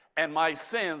 away, and my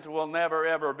sins will never,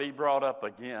 ever be brought up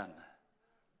again.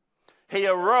 He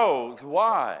arose.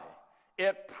 Why?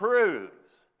 It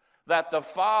proves that the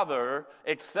Father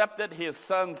accepted his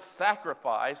Son's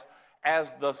sacrifice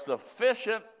as the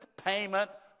sufficient payment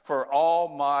for all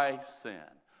my sin.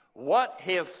 What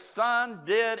his Son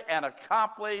did and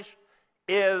accomplished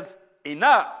is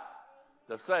enough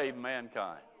to save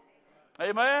mankind.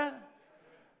 Amen?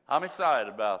 I'm excited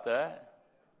about that.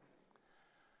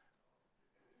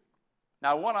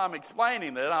 Now, when I'm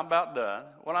explaining this, I'm about done.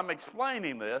 When I'm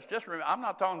explaining this, just remember, I'm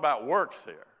not talking about works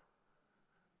here.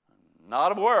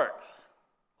 Not of works,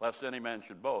 lest any man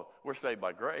should boast. We're saved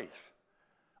by grace.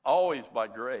 Always by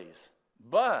grace.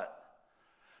 But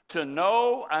to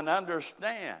know and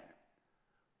understand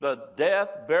the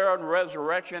death, burial, and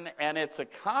resurrection and its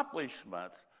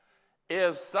accomplishments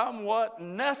is somewhat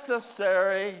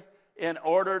necessary in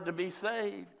order to be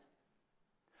saved.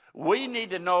 We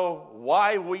need to know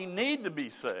why we need to be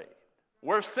saved.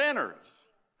 We're sinners.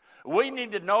 We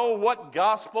need to know what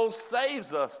gospel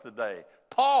saves us today,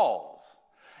 Paul's,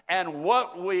 and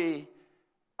what we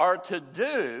are to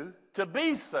do to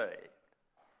be saved.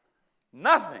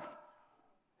 Nothing.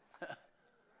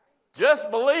 Just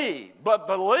believe, but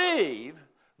believe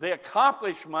the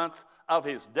accomplishments of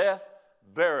his death,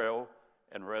 burial,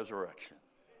 and resurrection.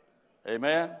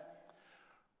 Amen?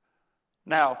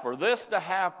 Now, for this to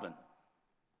happen,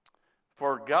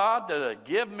 for God to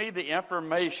give me the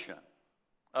information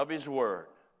of His Word,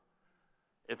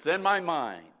 it's in my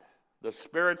mind. The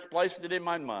Spirit's placed it in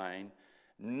my mind.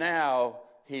 Now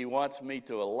He wants me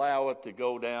to allow it to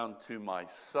go down to my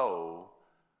soul,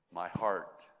 my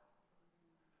heart.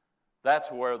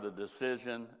 That's where the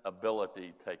decision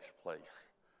ability takes place.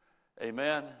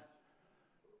 Amen?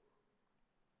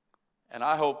 And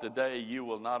I hope today you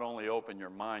will not only open your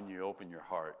mind, you open your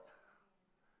heart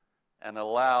and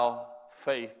allow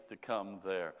faith to come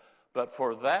there. But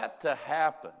for that to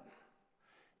happen,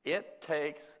 it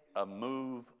takes a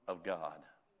move of God.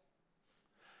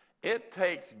 It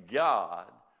takes God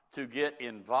to get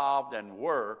involved and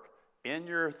work in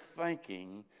your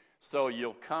thinking so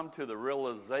you'll come to the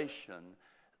realization,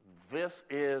 this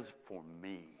is for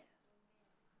me.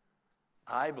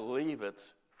 I believe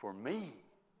it's for me.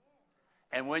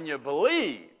 And when you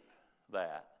believe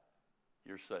that,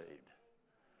 you're saved.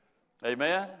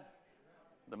 Amen?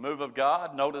 The move of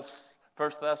God. Notice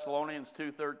 1 Thessalonians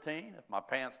 2:13. If my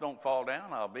pants don't fall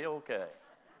down, I'll be okay.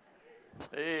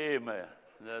 Amen.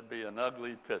 That'd be an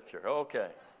ugly picture. Okay.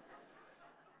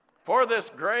 For this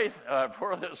grace,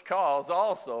 for this cause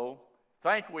also,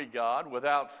 thank we God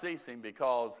without ceasing,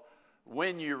 because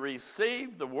when you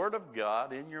received the word of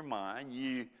God in your mind,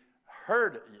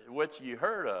 which you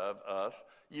heard of us,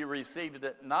 you received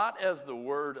it not as the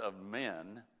word of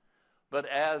men, but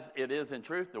as it is in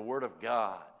truth the word of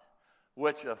God,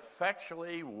 which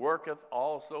effectually worketh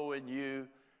also in you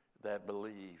that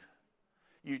believe.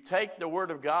 You take the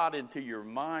word of God into your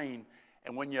mind,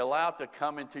 and when you allow it to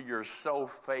come into your soul,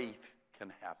 faith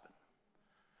can happen.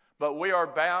 But we are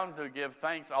bound to give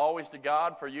thanks always to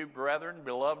God for you, brethren,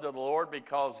 beloved of the Lord,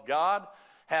 because God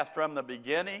hath from the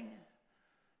beginning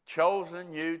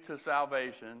chosen you to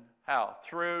salvation. How?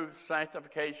 Through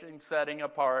sanctification, setting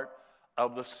apart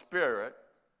of the Spirit.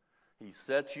 He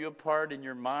sets you apart in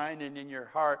your mind and in your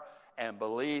heart, and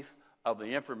belief of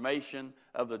the information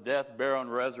of the death, burial,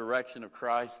 and resurrection of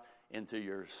Christ into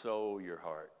your soul, your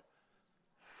heart.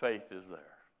 Faith is there.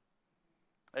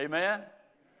 Amen?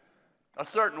 A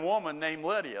certain woman named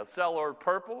Lydia, a seller of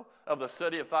purple of the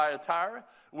city of Thyatira,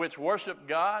 which worshiped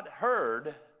God,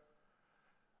 heard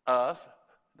us,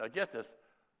 now get this,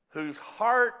 whose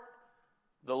heart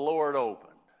the Lord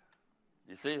opened.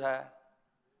 You see that?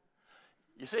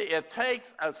 You see, it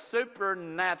takes a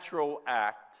supernatural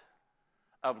act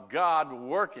of God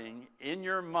working in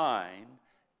your mind,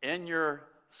 in your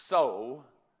soul,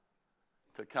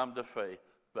 to come to faith.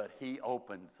 But He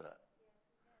opens it.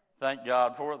 Thank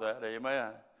God for that.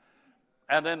 Amen.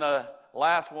 And then the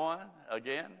last one,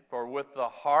 again, for with the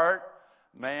heart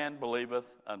man believeth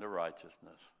unto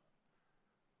righteousness.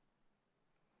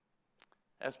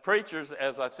 As preachers,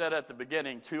 as I said at the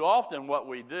beginning, too often what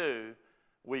we do,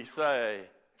 we say,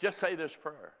 just say this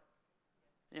prayer.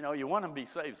 You know, you want to be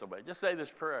saved, somebody. Just say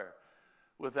this prayer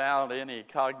without any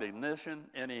cognition,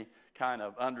 any kind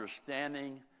of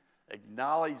understanding,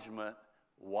 acknowledgement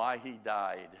why He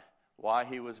died, why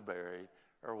He was buried,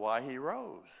 or why He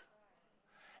rose.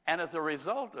 And as a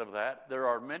result of that, there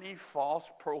are many false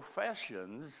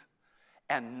professions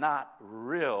and not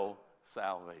real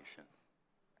salvation.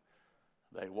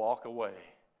 They walk away.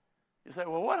 You say,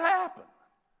 well, what happened?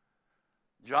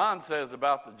 John says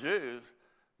about the Jews,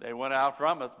 they went out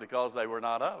from us because they were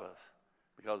not of us.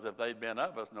 Because if they'd been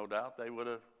of us, no doubt they would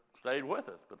have stayed with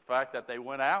us. But the fact that they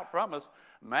went out from us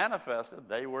manifested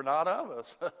they were not of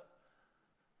us.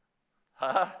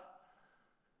 Huh?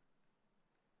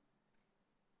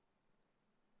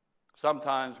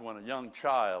 Sometimes when a young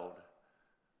child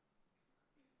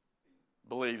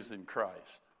believes in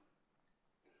Christ,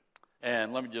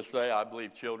 and let me just say, I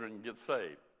believe children get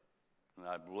saved. And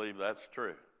I believe that's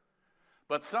true.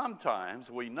 But sometimes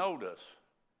we notice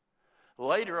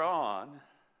later on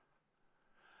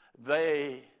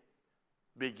they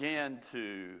begin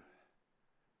to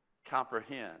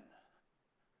comprehend.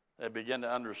 They begin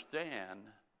to understand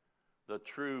the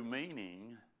true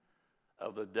meaning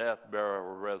of the death,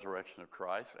 burial, and resurrection of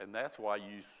Christ. And that's why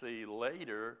you see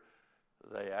later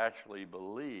they actually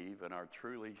believe and are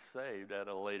truly saved at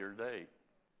a later date.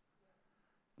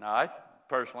 Now,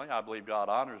 personally, I believe God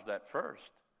honors that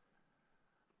first.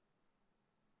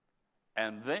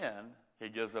 And then He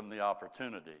gives them the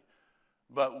opportunity.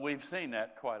 But we've seen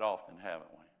that quite often,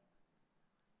 haven't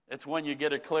we? It's when you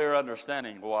get a clear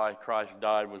understanding why Christ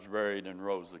died, was buried, and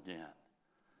rose again.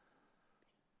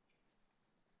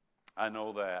 I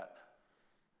know that.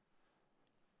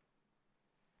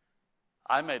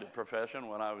 I made a profession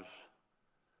when I was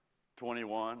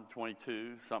 21,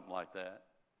 22, something like that.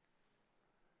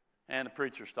 And the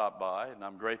preacher stopped by, and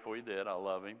I'm grateful he did. I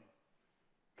love him.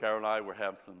 Carol and I were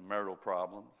having some marital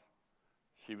problems.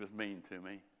 She was mean to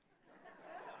me.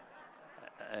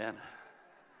 And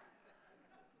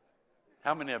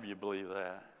how many of you believe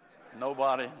that?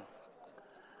 Nobody?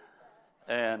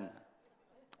 But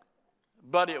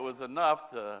it was enough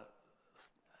to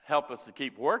help us to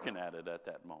keep working at it at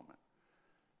that moment.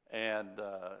 And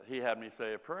he had me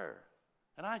say a prayer.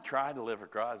 And I tried to live for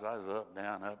Christ. I was up,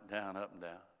 down, up, down, up, and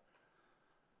down.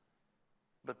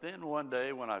 But then one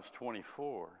day when I was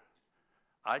 24,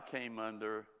 I came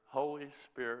under Holy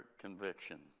Spirit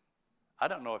conviction. I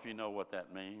don't know if you know what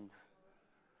that means,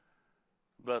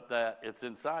 but that it's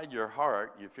inside your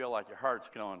heart. You feel like your heart's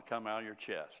going to come out of your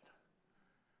chest.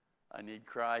 I need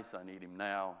Christ. I need him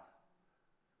now.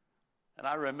 And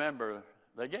I remember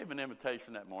they gave an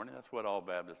invitation that morning. That's what all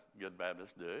Baptists, good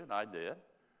Baptists do, and I did.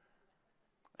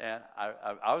 And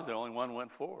I was the only one who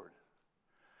went forward.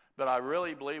 But I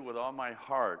really believe with all my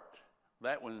heart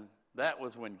that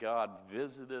was when God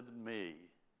visited me.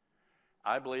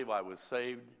 I believe I was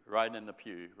saved right in the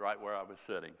pew, right where I was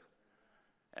sitting,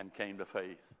 and came to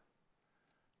faith.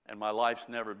 And my life's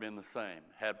never been the same.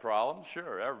 Had problems?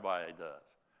 Sure, everybody does.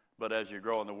 But as you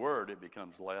grow in the Word, it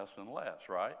becomes less and less,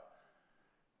 right?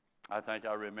 I think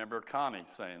I remember Connie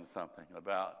saying something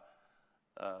about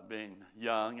being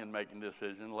young and making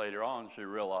decisions. Later on, she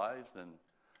realized and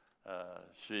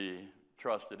she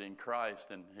trusted in Christ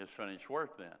and his finished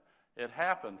work then. It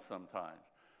happens sometimes.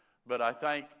 But I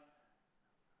think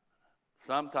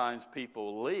sometimes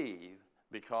people leave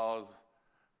because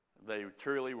they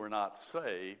truly were not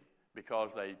saved,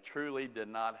 because they truly did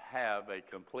not have a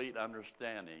complete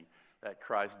understanding that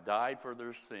Christ died for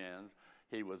their sins,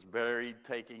 he was buried,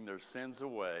 taking their sins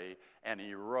away, and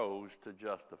he rose to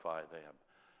justify them.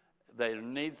 There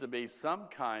needs to be some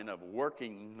kind of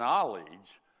working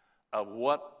knowledge of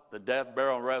what the death,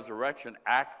 burial, and resurrection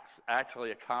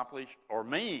actually accomplished or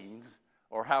means,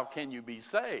 or how can you be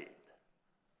saved?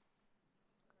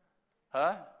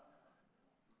 Huh?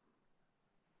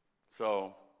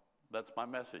 So that's my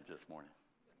message this morning.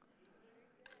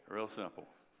 Real simple.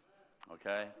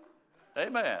 Okay?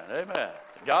 Amen. Amen.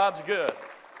 God's good.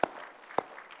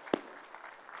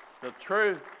 The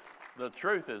truth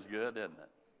is good, isn't it?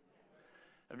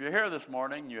 If you're here this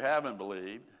morning, you haven't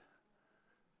believed,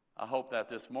 I hope that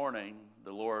this morning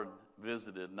the Lord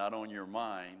visited not only your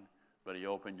mind, but he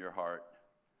opened your heart.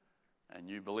 And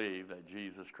you believe that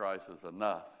Jesus Christ is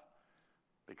enough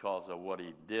because of what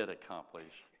he did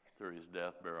accomplish through his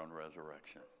death, burial, and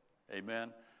resurrection.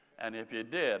 Amen? And if you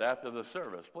did, after the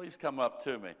service, please come up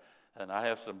to me. And I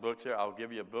have some books here. I'll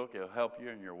give you a book. It'll help you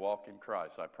in your walk in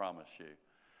Christ, I promise you.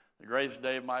 The greatest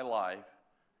day of my life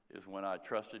is when I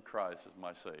trusted Christ as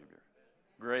my Savior.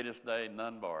 Greatest day,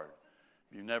 none barred.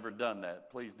 If you've never done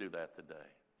that, please do that today.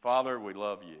 Father, we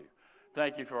love you.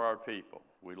 Thank you for our people.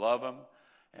 We love them,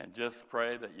 and just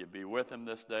pray that you be with them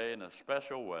this day in a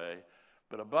special way.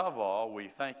 But above all, we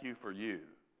thank you for you.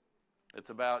 It's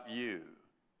about you.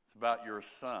 It's about your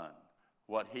Son,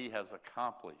 what he has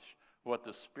accomplished, what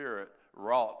the Spirit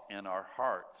wrought in our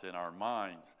hearts, in our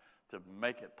minds, to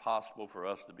make it possible for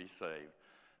us to be saved.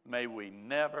 May we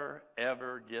never,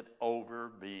 ever get over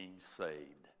being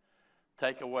saved.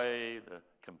 Take away the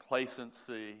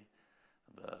complacency,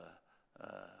 the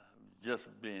just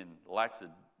being lax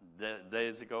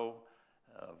days ago,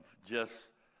 of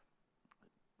just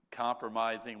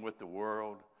compromising with the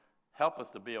world. Help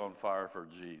us to be on fire for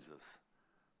Jesus.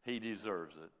 He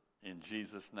deserves it. In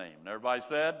Jesus' name. And everybody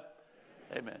said?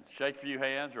 Amen. Shake a few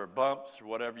hands or bumps or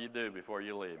whatever you do before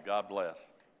you leave. God bless.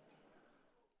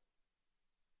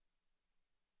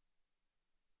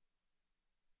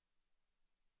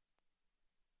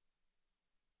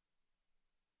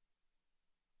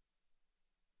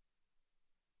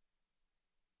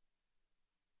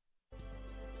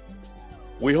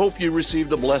 We hope you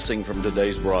received a blessing from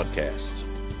today's broadcast.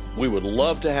 We would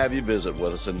love to have you visit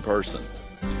with us in person.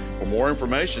 For more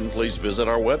information, please visit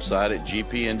our website at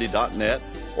gpindy.net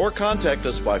or contact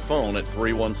us by phone at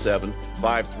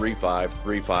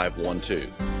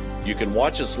 317-535-3512. You can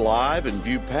watch us live and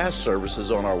view past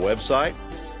services on our website,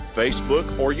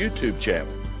 Facebook, or YouTube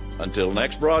channel. Until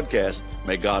next broadcast,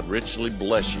 may God richly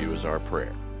bless you is our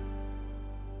prayer.